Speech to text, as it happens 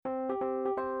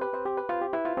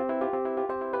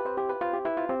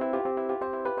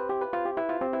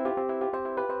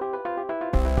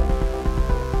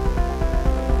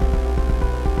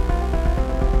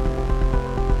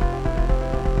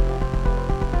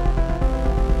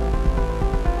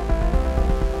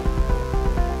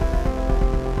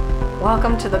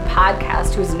Welcome to the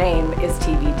podcast whose name is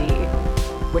TBD,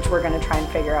 which we're going to try and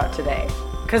figure out today.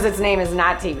 Because its name is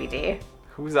not TBD.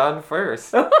 Who's on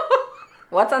first?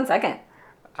 What's on second?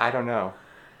 I don't know.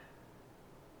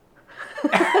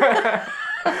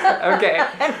 Okay.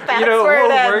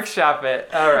 We'll workshop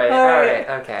it. All right.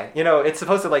 Okay. It's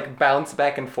supposed to like bounce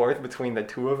back and forth between the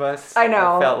two of us. I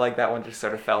know. I felt like that one just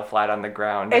sort of fell flat on the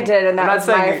ground. It did, and that was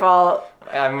my fault.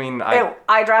 I mean,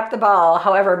 I dropped the ball.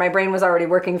 However, my brain was already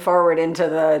working forward into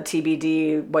the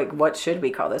TBD, like, what should we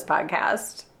call this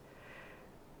podcast?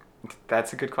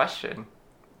 That's a good question.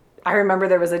 I remember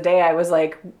there was a day I was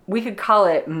like, we could call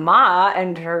it Ma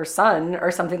and her son or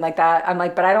something like that. I'm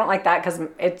like, but I don't like that because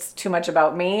it's too much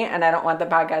about me and I don't want the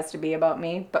podcast to be about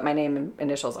me. But my name and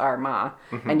initials are Ma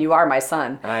and you are my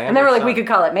son. And they were like, we could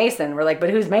call it Mason. We're like, but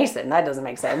who's Mason? That doesn't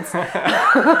make sense.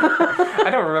 I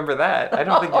don't remember that. I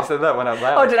don't think you said that one out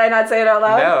loud. Oh, did I not say it out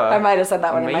loud? No. I might have said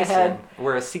that one Mason. in my head.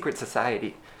 We're a secret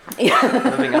society.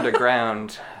 Living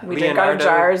underground. We drink out of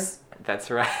jars.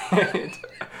 That's right.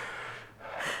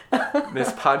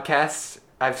 This podcast,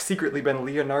 I've secretly been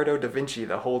Leonardo da Vinci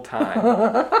the whole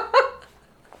time.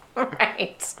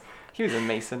 Right. He was a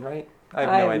Mason, right? I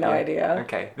have no idea.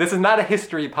 Okay. This is not a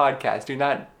history podcast. Do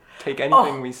not take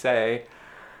anything we say.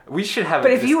 We should have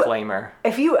a disclaimer.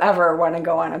 If you ever want to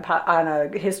go on a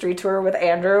history tour with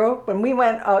Andrew, when we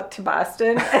went out to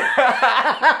Boston,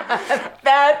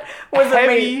 that was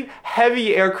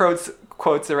heavy air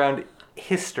quotes around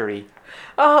history.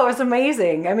 Oh, it was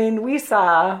amazing. I mean, we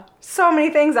saw so many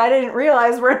things I didn't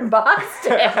realize were in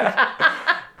Boston.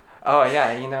 Oh,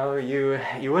 yeah.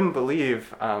 You wouldn't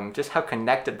believe just how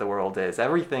connected the world is.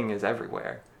 Everything is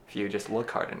everywhere if you just look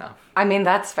hard enough. I mean,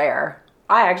 that's fair.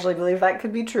 I actually believe that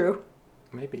could be true.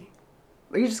 Maybe.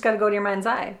 You just got to go to your mind's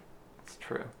eye. It's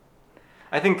true.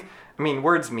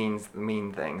 Words mean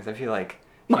things. I feel like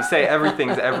if you say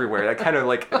everything's everywhere, that kind of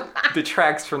like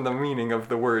detracts from the meaning of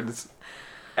the words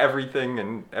everything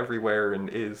and everywhere and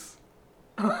is.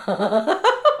 All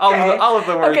of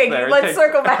the words there. Okay, let's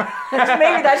circle back.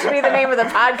 Maybe that should be the name of the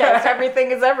podcast.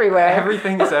 Everything is everywhere.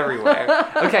 Everything is everywhere.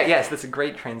 Okay, yes, that's a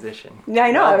great transition. Yeah,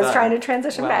 I know. Well I was done. trying to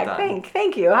transition Well back. done.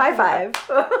 Thank you. High five.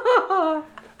 All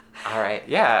right.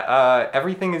 Yeah,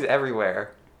 everything is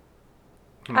everywhere.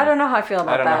 I don't know how I feel about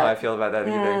that. I don't know how I feel about that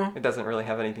either. It doesn't really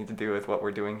have anything to do with what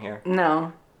we're doing here.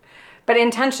 No. But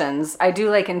intentions. I do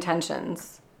like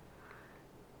intentions.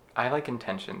 I like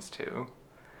intentions too.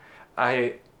 Well,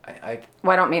 I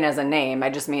don't mean as a name. I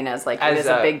just mean as like it is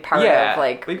a big part of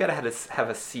like. We've got to have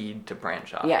a seed to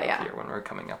branch off of here when we're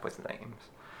coming up with names.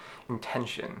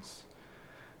 Intentions.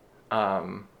 That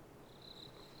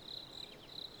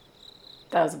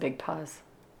was a big pause.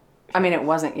 I mean, it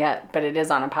wasn't yet, but it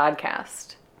is on a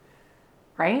podcast,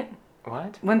 right?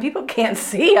 What? When people can't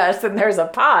see us and there's a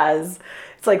pause,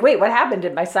 it's like, wait, what happened?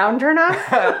 Did my sound turn off?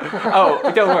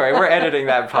 Oh, don't worry. We're editing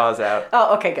that pause out.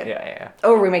 Oh, okay, good. Yeah.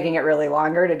 Oh, are we making it really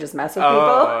longer to just mess with people?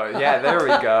 Oh, yeah, there we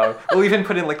go. We'll even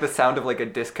put in like the sound of like a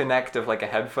disconnect of like a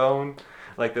headphone.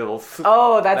 Like the little...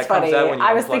 Oh, that's that funny.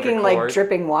 I was thinking like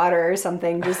dripping water or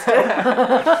something. Just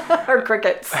or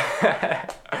crickets.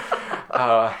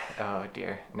 Oh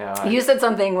dear. No. You said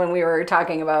something when we were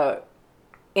talking about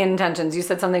intentions. You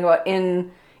said something about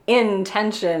in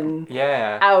tension,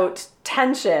 out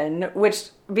tension, which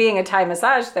being a Thai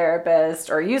massage therapist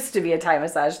or used to be a Thai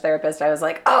massage therapist, I was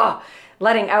like, oh,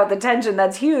 letting out the tension,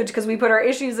 that's huge because we put our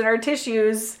issues in our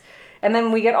tissues and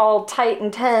then we get all tight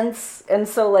and tense. And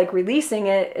so like releasing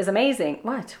it is amazing.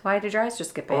 What? Why did your eyes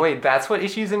just get big? Oh, wait, that's what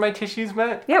issues in my tissues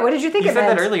meant? Yeah, what did you think it meant? You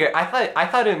said that earlier. I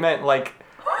thought it meant like...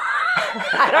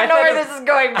 I don't know where this is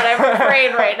going, but I'm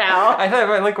afraid right now. I thought it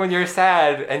meant like when you're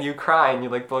sad and you cry and you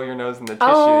like blow your nose in the tissue,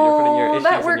 you're putting your issues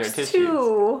that in your works tissues.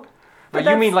 Too. But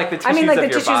you mean like the tissues of your body? I mean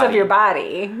like the tissues of your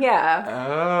body, yeah.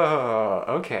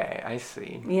 Oh, okay, I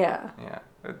see. Yeah.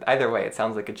 Either way, it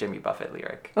sounds like a Jimmy Buffett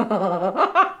lyric.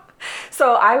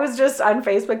 So I was just on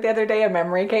Facebook the other day, a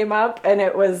memory came up and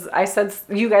I said,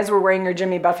 you guys were wearing your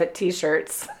Jimmy Buffett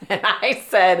t-shirts. And I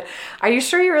said, are you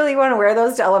sure you really want to wear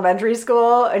those to elementary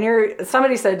school? And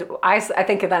somebody said, I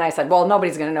think then I said, well,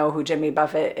 nobody's going to know who Jimmy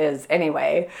Buffett is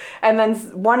anyway. And then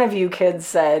one of you kids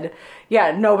said,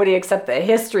 yeah, nobody except the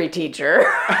history teacher.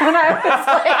 And I was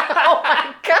like, oh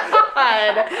my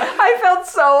God. I felt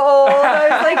so old. I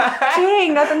was like,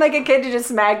 dang, nothing like a kid to just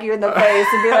smack you in the face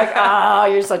and be like, oh,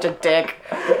 you're such a dick.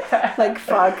 Like,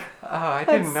 fuck. Oh, I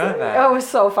didn't know that. Oh, it was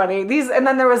so funny. And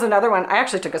then there was another one. I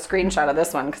actually took a screenshot of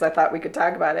this one because I thought we could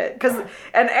talk about it.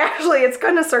 And actually, it's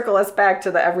going to circle us back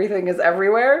to the everything is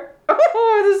everywhere.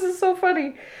 Oh, this is so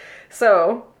funny.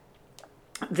 So,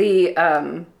 the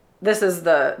this is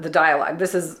the dialogue.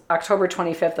 This is October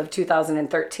 25th of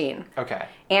 2013. Okay.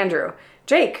 Andrew,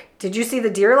 Jake, did you see the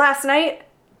deer last night?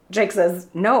 Jake says,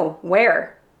 no,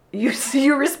 where?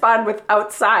 You respond with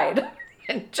outside.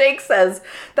 And Jake says,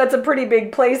 that's a pretty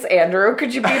big place, Andrew.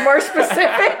 Could you be more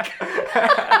specific?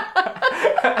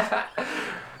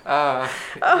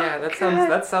 Yeah,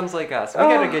 that sounds like us. We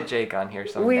gotta get Jake on here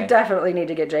someday. We definitely need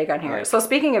to get Jake on here. Right. So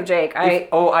speaking of Jake, I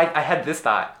had this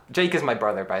thought. Jake is my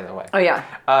brother, by the way. Oh,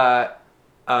 yeah.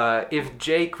 If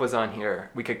Jake was on here,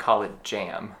 we could call it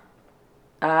Jam.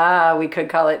 We could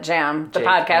call it Jam. The Jake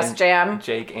podcast Jam.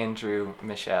 Jake, Andrew,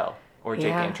 Michelle. Or Jake,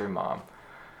 Yeah. Andrew, Mom.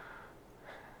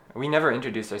 We never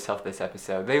introduced ourselves this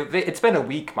episode. It's been a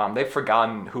week, Mom. They've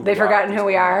forgotten who we are. They've forgotten at this who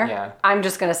we point. are? Yeah. I'm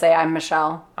just going to say I'm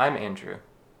Michelle. I'm Andrew.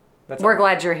 We're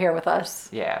glad you're here with us.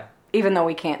 Yeah. Even though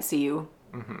we can't see you.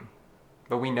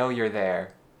 But we know you're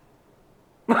there.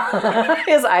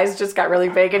 His eyes just got really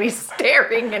big and he's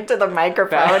staring into the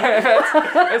microphone. It's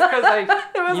because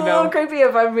It was a little creepy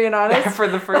if I'm being honest. for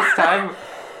the first time,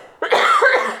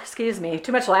 Excuse me.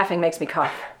 Too much laughing makes me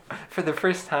cough. for the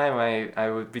first time,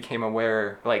 I became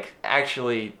aware, like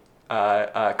actually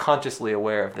consciously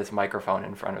aware of this microphone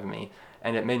in front of me,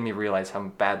 and it made me realize how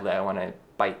badly I want to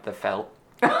bite the felt.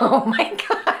 Oh my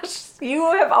gosh.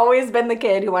 You have always been the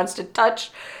kid who wants to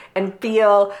touch and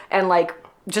feel and like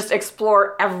just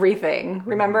explore everything.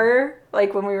 Remember?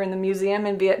 Like when we were in the museum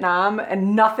in Vietnam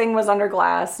and nothing was under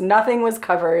glass, nothing was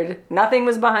covered, nothing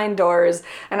was behind doors.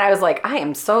 And I was like, I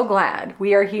am so glad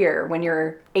we are here when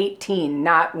you're 18,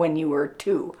 not when you were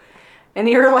 2. And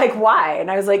you were like, why?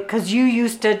 And I was like, because you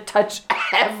used to touch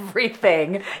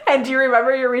everything. And do you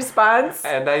remember your response?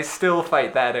 And I still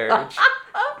fight that urge.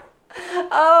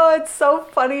 Oh, it's so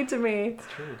funny to me. It's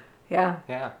true. Yeah.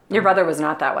 Yeah. Your brother was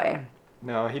not that way.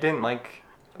 No, he didn't like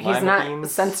He's lima not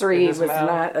beans sensory in was his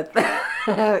mouth.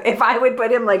 not if I would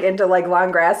put him like into like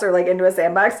long grass or like into a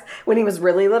sandbox when he was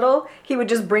really little, he would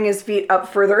just bring his feet up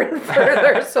further and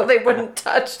further so they wouldn't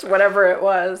touch whatever it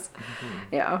was.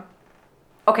 Mm-hmm. Yeah.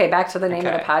 Okay, back to the name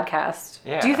of the podcast.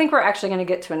 Yeah. Do you think we're actually going to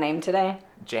get to a name today?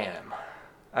 Jam.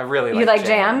 I really like You like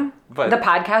Jam? But the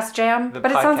podcast Jam? But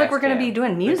it sounds like podcast we're going to Jam. be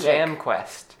doing music. The Jam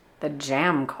Quest. The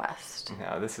Jam Quest.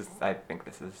 No, I think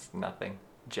this is nothing.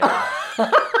 Jelly.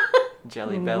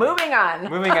 Jelly belly. Moving on.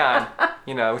 Moving on.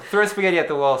 You know, throw spaghetti at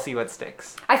the wall, see what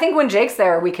sticks. I think when Jake's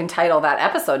there, we can title that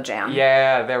episode Jam.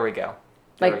 Yeah, there we go.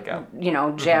 There Like, we go. you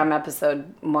know, Jam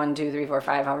episode 1, 2, 3, 4,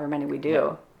 5, however many we do.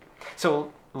 Yeah.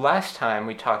 So last time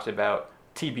we talked about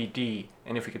TBD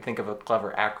and if we could think of a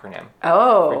clever acronym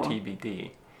Oh. for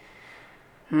TBD.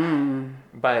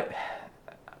 But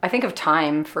I think of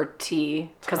time for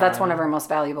T, because that's one of our most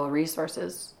valuable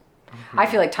resources. I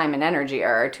feel like time and energy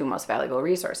are our 2 most valuable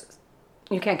resources.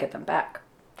 You can't get them back.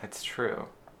 that's true.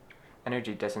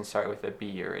 Energy doesn't start with a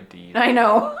B or a D. I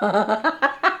know.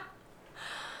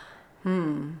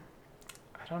 I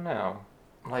don't know.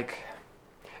 Like,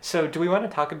 so do we want to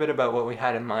talk a bit about what we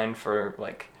had in mind for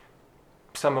like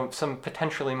some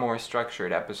potentially more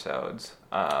structured episodes?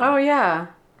 Oh, yeah.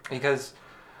 Because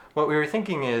what we were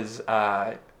thinking is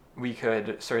we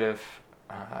could sort of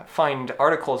find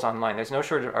articles online. There's no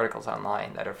shortage of articles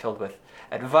online that are filled with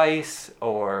advice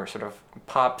or sort of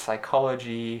pop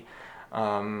psychology,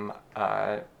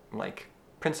 like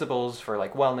principles for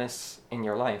like wellness in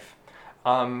your life.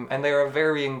 And they are of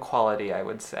varying quality, I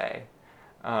would say.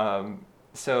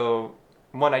 So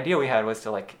one idea we had was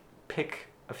to like pick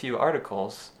a few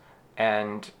articles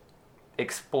and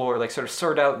explore, like sort of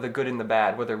sort out the good and the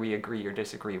bad, whether we agree or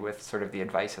disagree with sort of the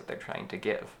advice that they're trying to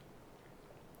give.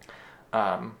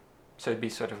 So it'd be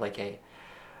sort of like a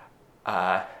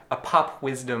pop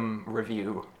wisdom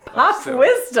review. Pop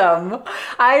wisdom.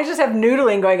 I just have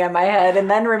noodling going on in my head.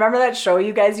 And then remember that show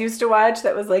you guys used to watch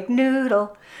that was like,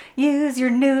 noodle, use your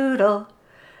noodle,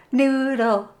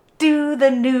 noodle, do the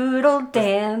noodle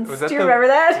dance. Do you remember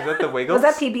that? Was that the Wiggles?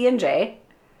 Was that PB&J?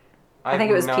 I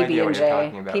think it was no idea what you're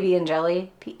talking PB&J. about. PB and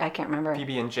Jelly. I can't remember.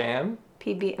 PB and Jam?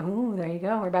 PB. Ooh, there you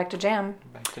go. We're back to Jam.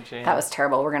 Back to Jam. That was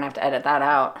terrible. We're going to have to edit that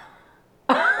out.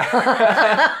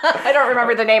 I don't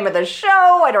remember the name of the show.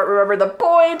 I don't remember the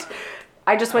point.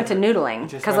 I just went to noodling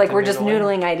because like we're just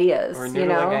noodling ideas. We're noodling you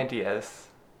know? ideas.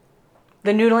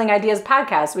 The Noodling Ideas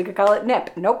podcast. We could call it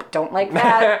NIP. Nope, don't like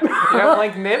that. You don't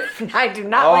like NIP? I do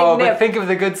not Oh, like NIP. but think of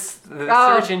the good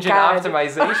search engine God.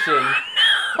 optimization.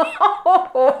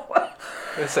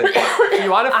 Listen, if you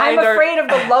want to I'm find our afraid of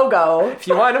the logo. if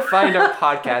you want to find our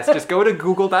podcast, just go to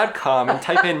google.com and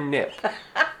type in NIP.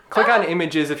 Click on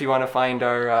images if you want to find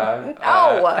our No,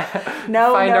 find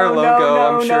no, our logo.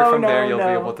 no, I'm sure no, from there no, you'll no.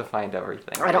 be able to find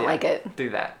everything. I don't like it. Do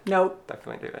that. Nope.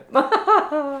 Definitely do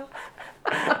it.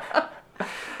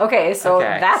 Okay, so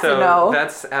that's a no.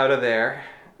 That's out of there.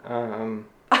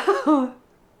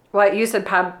 What, you said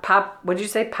pop, what did you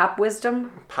say? Pop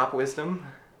wisdom? Pop wisdom.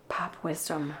 Pop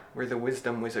wisdom. We're the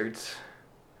wisdom wizards.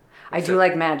 I do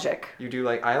like magic. You do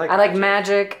like, I like I magic. like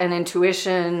magic and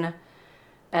intuition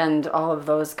and all of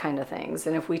those kind of things.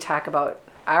 And if we talk about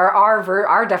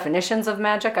our definitions of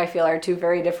magic, I feel are two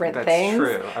very different things.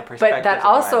 That's true. Our But perspectives that of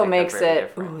also magic are makes very it,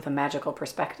 different. the magical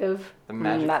perspective. The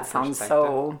magical that sounds perspective.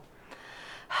 so...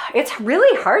 It's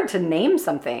really hard to name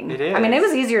something. It is. I mean, it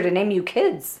was easier to name you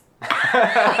kids.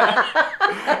 How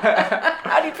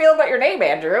do you feel about your name,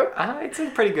 Andrew? It's a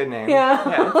pretty good name. Yeah.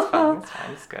 Yeah, it's fun. It's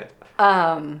fine. It's good.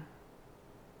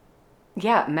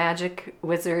 Yeah, magic,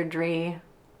 wizardry.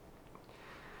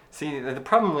 See, the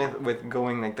problem with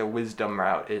going like the wisdom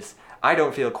route is I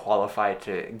don't feel qualified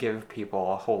to give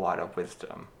people a whole lot of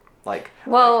wisdom. Like,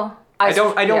 Well, I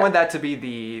don't yeah. want that to be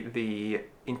the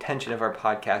intention of our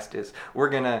podcast. Is we're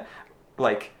gonna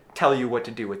like tell you what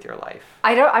to do with your life.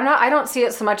 I don't see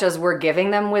it so much as we're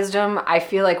giving them wisdom. I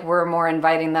feel like we're more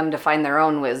inviting them to find their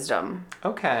own wisdom.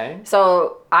 Okay.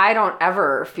 So I don't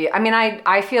ever feel, I mean,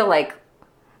 I feel like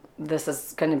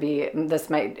this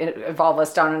might evolve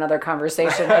us down another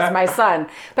conversation as my son,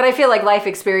 but I feel like life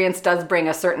experience does bring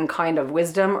a certain kind of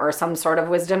wisdom or some sort of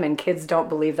wisdom, and kids don't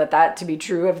believe that to be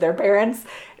true of their parents.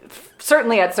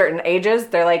 Certainly at certain ages,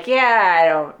 they're like, yeah, I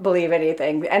don't believe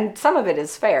anything. And some of it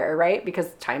is fair, right?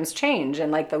 Because times change,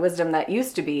 and like the wisdom that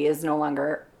used to be is no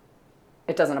longer,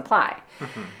 it doesn't apply.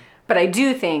 Mm-hmm. But I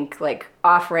do think like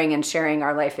offering and sharing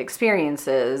our life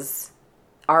experiences,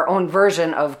 our own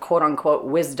version of quote unquote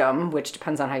wisdom, which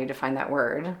depends on how you define that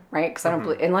word, right? Because I don't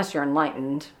believe, unless you're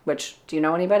enlightened, which, do you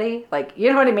know anybody? Like, you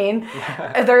know what I mean?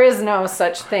 There is no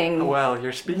such thing. Well,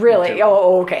 you're speaking really. to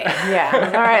Oh, okay.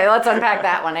 Yeah. All right. Let's unpack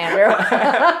that one, Andrew.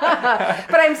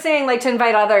 But I'm saying like to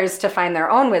invite others to find their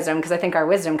own wisdom, because I think our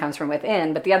wisdom comes from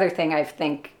within. But the other thing I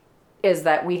think is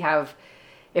that we have,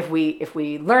 if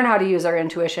we learn how to use our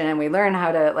intuition and we learn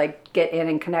how to like get in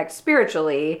and connect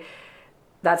spiritually,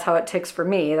 that's how it ticks for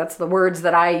me. That's the words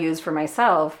that I use for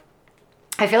myself.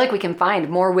 I feel like we can find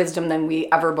more wisdom than we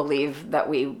ever believe that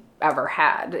we ever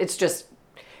had. It's just,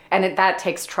 and that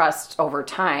takes trust over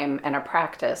time and a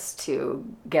practice to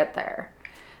get there.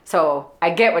 So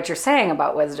I get what you're saying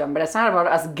about wisdom, but it's not about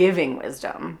us giving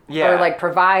wisdom or like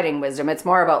providing wisdom. It's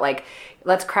more about like,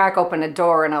 let's crack open a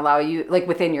door and allow you, like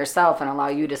within yourself, and allow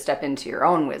you to step into your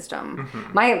own wisdom.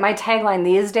 Mm-hmm. My tagline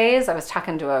these days, I was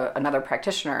talking to another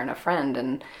practitioner and a friend,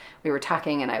 and we were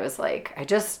talking, and I was like, I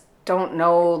just don't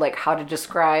know like how to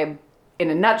describe in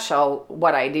a nutshell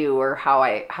what I do or how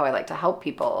I like to help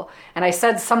people. And I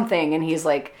said something, and he's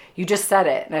like, you just said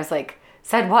it. And I was like,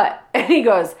 said what? And he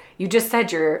goes, you just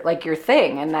said your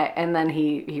thing. And then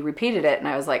he repeated it, and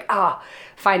I was like,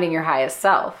 finding your highest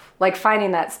self, like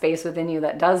finding that space within you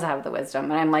that does have the wisdom.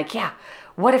 And I'm like, yeah,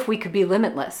 what if we could be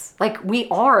limitless? Like we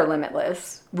are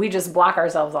limitless. We just block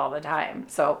ourselves all the time.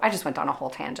 So I just went on a whole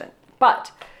tangent.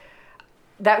 But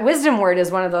that wisdom word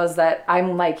is one of those that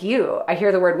I'm like you. I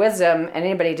hear the word wisdom and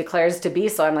anybody declares to be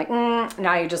so, I'm like,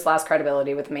 now you just lost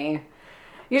credibility with me.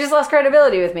 You just lost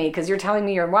credibility with me because you're telling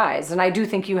me you're wise. And I do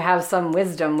think you have some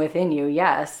wisdom within you,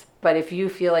 yes. But if you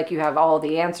feel like you have all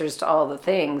the answers to all the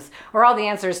things, or all the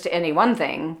answers to any one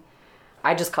thing,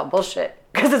 I just call bullshit.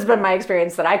 Because it's been my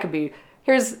experience that I could be,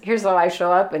 here's how I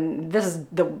show up, and this is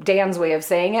Dan's way of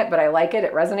saying it, but I like it,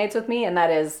 it resonates with me, and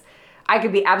that is, I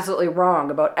could be absolutely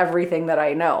wrong about everything that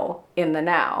I know in the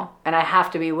now, and I have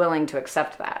to be willing to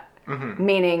accept that. Mm-hmm.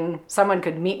 Meaning someone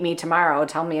could meet me tomorrow,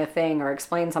 tell me a thing or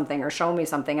explain something or show me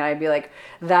something, and I'd be like,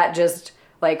 that just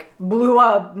like blew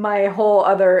up my whole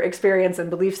other experience and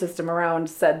belief system around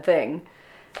said thing.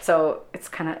 So it's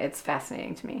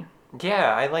fascinating to me.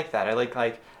 Yeah, I like that. I like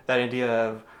that idea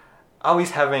of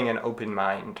always having an open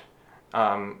mind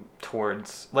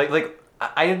towards like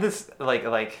I have this like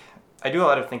I do a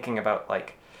lot of thinking about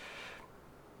like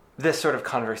this sort of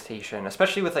conversation,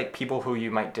 especially with like people who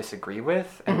you might disagree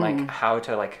with, and like how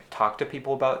to like talk to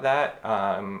people about that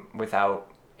without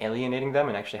alienating them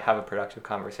and actually have a productive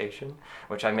conversation,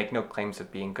 which I make no claims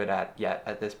of being good at yet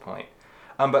at this point.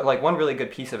 But like one really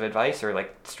good piece of advice or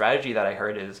like strategy that I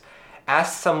heard is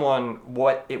ask someone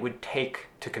what it would take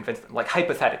to convince them, like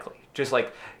hypothetically, just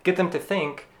like get them to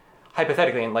think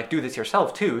hypothetically, and like do this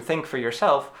yourself too, think for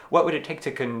yourself, what would it take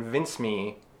to convince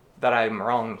me that I'm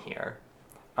wrong here?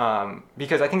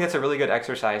 Because I think that's a really good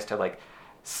exercise to like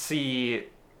see,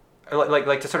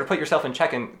 like to sort of put yourself in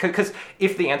check, and because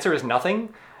if the answer is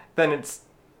nothing, then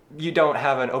you don't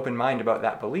have an open mind about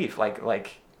that belief. Like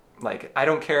I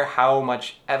don't care how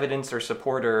much evidence or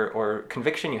support or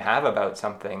conviction you have about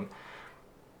something.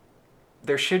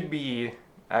 There should be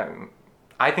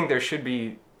I think there should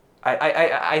be.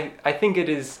 I think it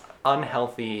is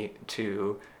unhealthy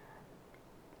to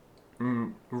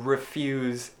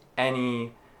refuse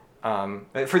any.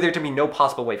 For there to be no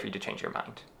possible way for you to change your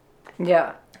mind.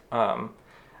 Yeah.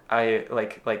 I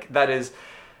like that is.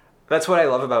 That's what I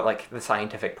love about like the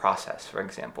scientific process, for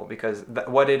example, because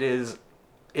what it is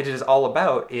all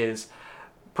about is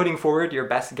putting forward your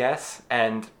best guess,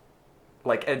 and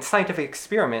like a scientific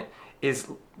experiment is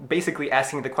basically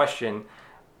asking the question,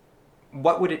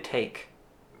 what would it take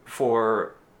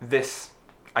for this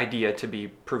idea to be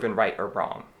proven right or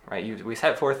wrong, right? We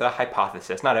set forth a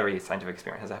hypothesis. Not every scientific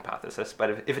experiment has a hypothesis,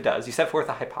 but if it does, you set forth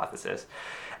a hypothesis,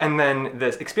 and then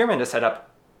this experiment is set up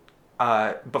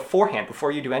beforehand,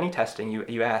 before you do any testing.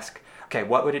 You ask, okay,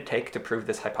 what would it take to prove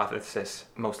this hypothesis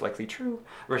most likely true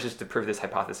versus to prove this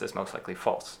hypothesis most likely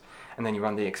false? And then you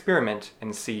run the experiment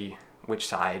and see which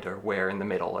side or where in the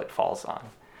middle it falls on.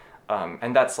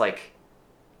 And that's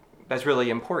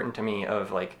really important to me,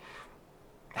 of like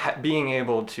being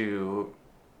able to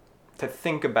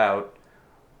think about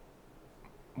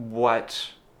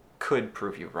what could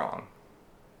prove you wrong.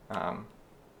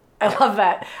 I love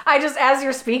that. I just, as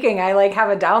you're speaking, I like have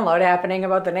a download happening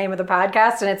about the name of the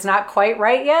podcast, and it's not quite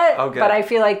right yet. Oh, good. But I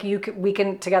feel like we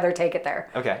can together take it there.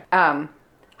 Okay.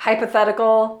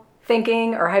 Hypothetical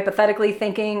thinking, or hypothetically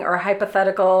thinking, or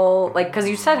hypothetical, like, because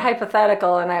you said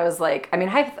hypothetical, and I was like, I mean,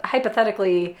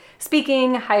 hypothetically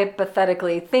speaking,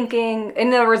 hypothetically thinking.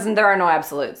 In other words, there are no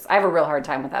absolutes. I have a real hard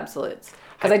time with absolutes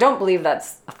because I don't believe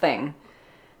that's a thing.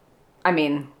 I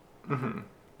mean. Mm-hmm.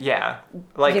 Yeah,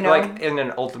 like in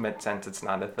an ultimate sense, it's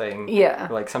not a thing. Yeah.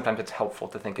 Like sometimes it's helpful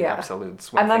to think in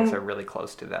absolutes when things are really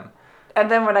close to them. And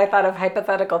then when I thought of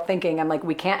hypothetical thinking, I'm like,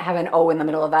 we can't have an O in the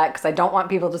middle of that because I don't want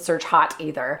people to search hot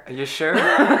either. Are you sure?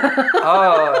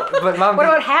 Oh, but Mom. What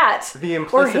about hat? The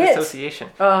implicit association.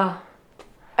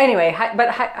 Anyway,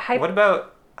 what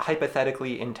about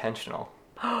hypothetically intentional?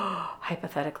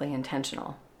 Hypothetically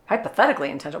intentional. Hypothetically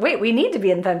intentional. Wait, we need to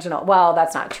be intentional. Well,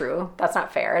 that's not true. That's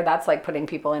not fair. That's like putting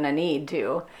people in a need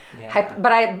too.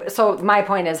 Yeah. So my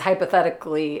point is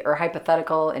hypothetically or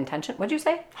hypothetical intention. What'd you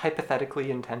say?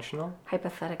 Hypothetically intentional.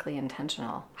 Hypothetically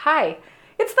intentional. Hi.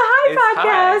 It's the Hi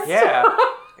Podcast. Hi. Yeah,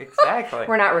 exactly.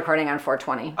 We're not recording on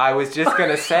 420. I was just going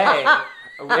to say...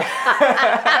 we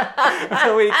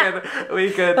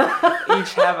could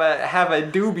each have a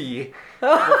doobie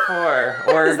before,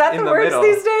 or is that in the the words middle.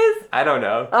 These days? I don't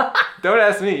know. Don't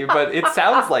ask me, but it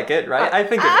sounds like it, right? I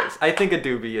think it is. I think a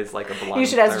doobie is like a blunt. You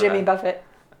should ask Jimmy Buffett.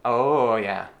 Oh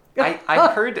yeah,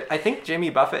 I heard. I think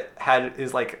Jimmy Buffett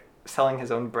is like selling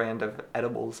his own brand of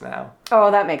edibles now.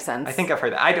 Oh, that makes sense. I think I've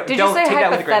heard that. I don't. Did don't you say take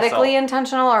that with a grain of hypothetically salt.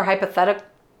 intentional or hypothetical?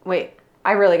 Wait.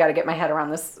 I really got to get my head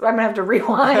around this. I'm going to have to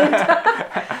rewind.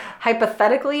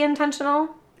 Hypothetically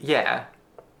intentional? Yeah.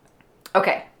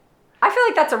 Okay. I feel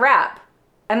like that's a wrap.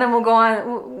 And then we'll go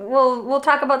on. We'll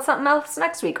talk about something else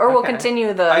next week. Or we'll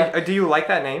continue the... do you like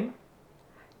that name?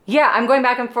 Yeah, I'm going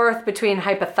back and forth between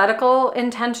hypothetical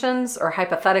intentions or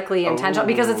hypothetically intentional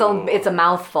because it's a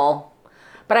mouthful.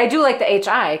 But I do like the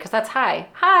HI because that's hi.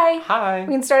 Hi. Hi.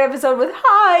 We can start episode with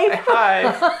hi.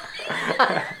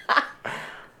 Hi.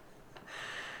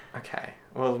 Okay.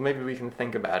 Well, maybe we can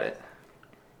think about it.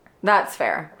 That's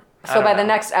fair. So by the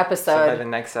next episode,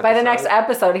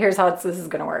 here's how this is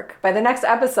going to work. By the next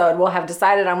episode, we'll have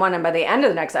decided on one, and by the end of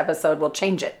the next episode, we'll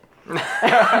change it.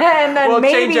 And then we'll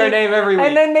change our name every week.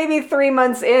 And then maybe 3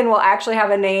 months in, we'll actually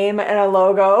have a name and a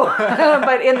logo.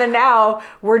 But in the now,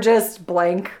 we're just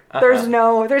blank. There's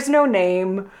no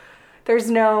name.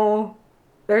 There's no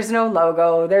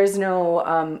logo. There's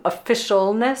no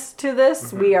officialness to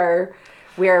this. Mm-hmm.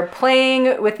 We are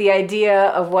playing with the idea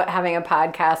of what having a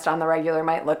podcast on the regular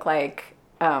might look like.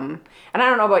 And I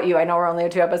don't know about you. I know we're only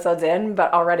 2 episodes in,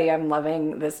 but already I'm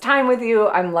loving this time with you.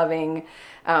 I'm loving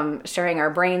sharing our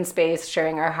brain space,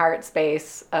 sharing our heart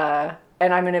space. And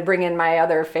I'm going to bring in my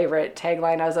other favorite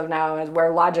tagline as of now, is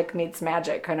where logic meets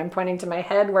magic. And I'm pointing to my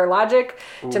head, where logic,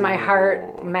 to my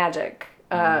heart, magic.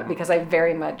 Because I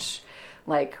very much...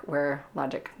 like where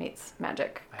logic meets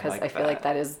magic, because I feel like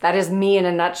that is me in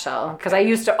a nutshell. Because I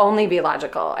used to only be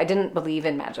logical. I didn't believe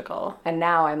in magical, and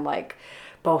now I'm like,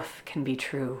 both can be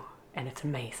true, and it's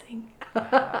amazing.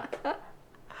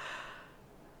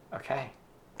 Okay.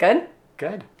 Good.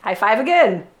 High five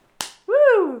again.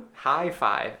 Woo! High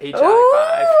five. HI5. Ooh,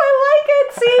 I like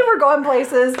it. See, we're going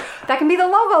places. That can be the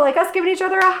logo, like us giving each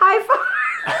other a high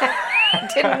five.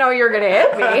 Didn't know you were gonna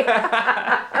hit me.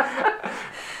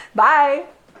 Bye.